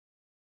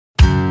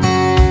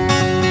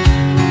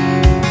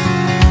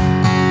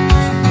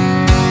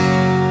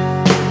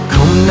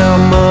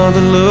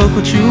brother, look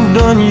what you've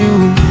done.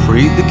 You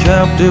freed the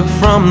captive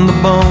from the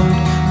bond.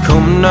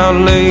 Come now,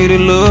 lady,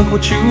 look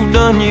what you've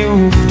done.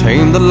 You've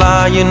tamed the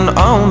lion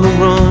on the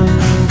run.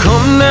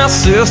 Come now,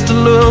 sister,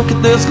 look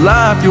at this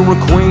life. You're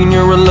a queen,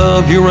 you're a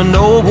love, you're a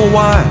noble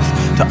wife.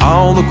 To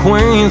all the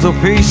queens of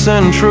peace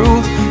and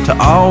truth, to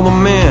all the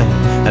men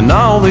and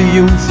all the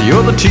youth,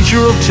 you're the teacher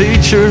of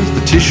teachers,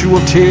 the tissue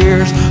of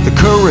tears, the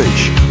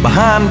courage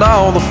behind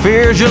all the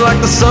fears. You're like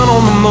the sun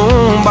on the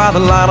moon by the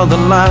light of the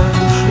light.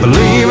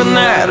 Believe in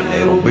that and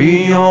it'll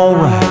be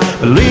alright.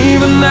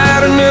 Believe in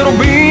that and it'll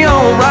be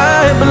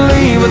alright.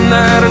 Believe in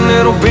that and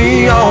it'll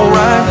be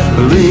alright.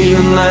 Believe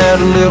in that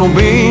and it'll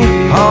be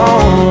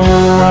alright.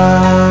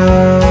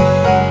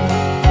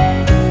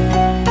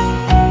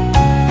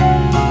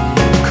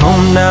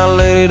 Come now,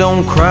 lady,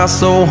 don't cry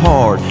so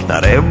hard.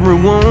 Not every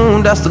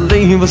wound has to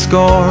leave a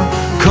scar.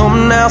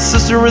 Come now,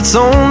 sister, it's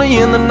only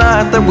in the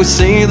night that we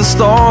see the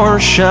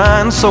stars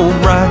shine so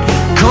bright.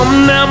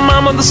 Come now,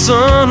 mama, the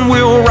sun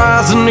will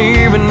rise, and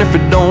even if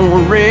it don't,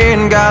 we're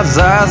in God's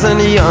eyes, and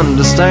He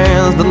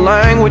understands the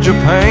language of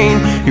pain.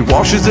 He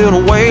washes it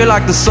away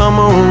like the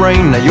summer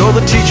rain. Now you're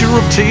the teacher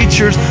of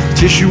teachers, the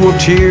tissue of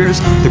tears,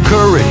 the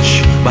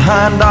courage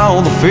behind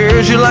all the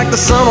fears. You're like the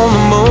sun on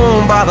the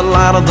moon by the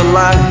light of the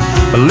light.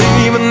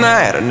 Believe in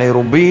that and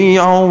it'll be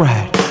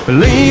alright.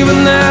 Believe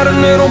in that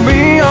and it'll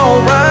be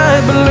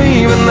alright.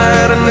 Believe in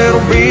that and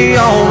it'll be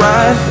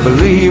alright.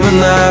 Believe in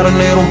that and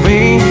it'll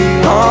be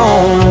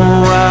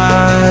alright.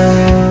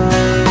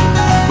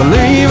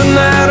 Believe in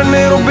that and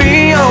it'll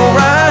be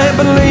alright.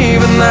 Believe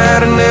in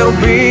that and it'll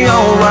be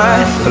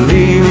alright.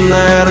 Believe in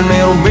that and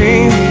it'll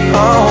be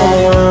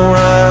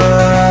alright.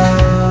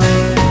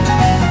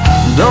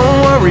 Don't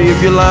worry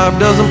if your life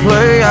doesn't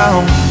play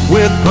out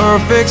with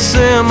perfect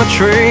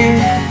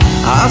symmetry.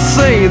 I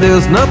say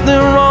there's nothing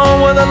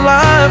wrong with a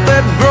life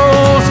that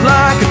grows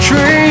like a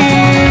tree.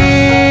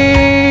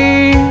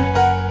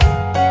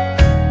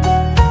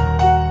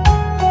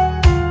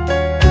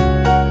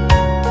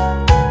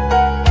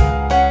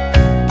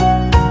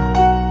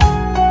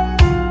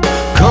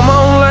 Come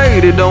on,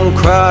 lady, don't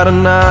cry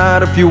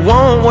tonight. If you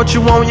want what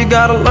you want, you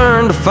gotta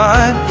learn to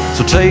fight.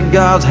 So take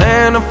God's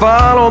hand and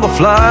follow the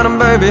flight, and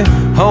baby,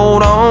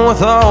 hold on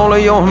with all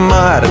of your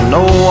might. And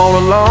know all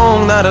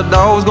along that a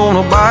dog's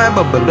gonna bite,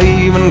 but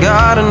believe in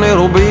God and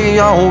it'll be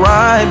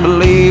alright.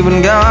 Believe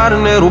in God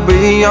and it'll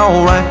be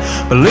alright.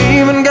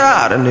 Believe in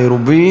God and it'll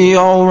be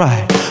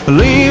alright.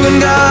 Believe in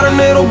God and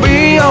it'll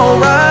be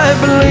alright.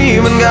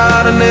 Believe in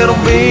God and it'll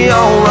be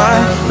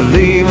alright.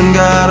 Believe in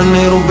God and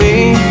it'll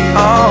be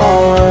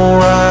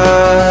alright.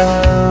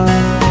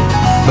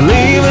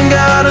 Believe in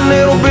God and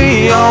it'll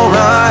be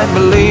alright.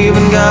 Believe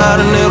in God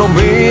and it'll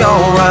be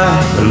alright.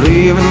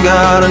 Believe in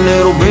God and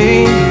it'll be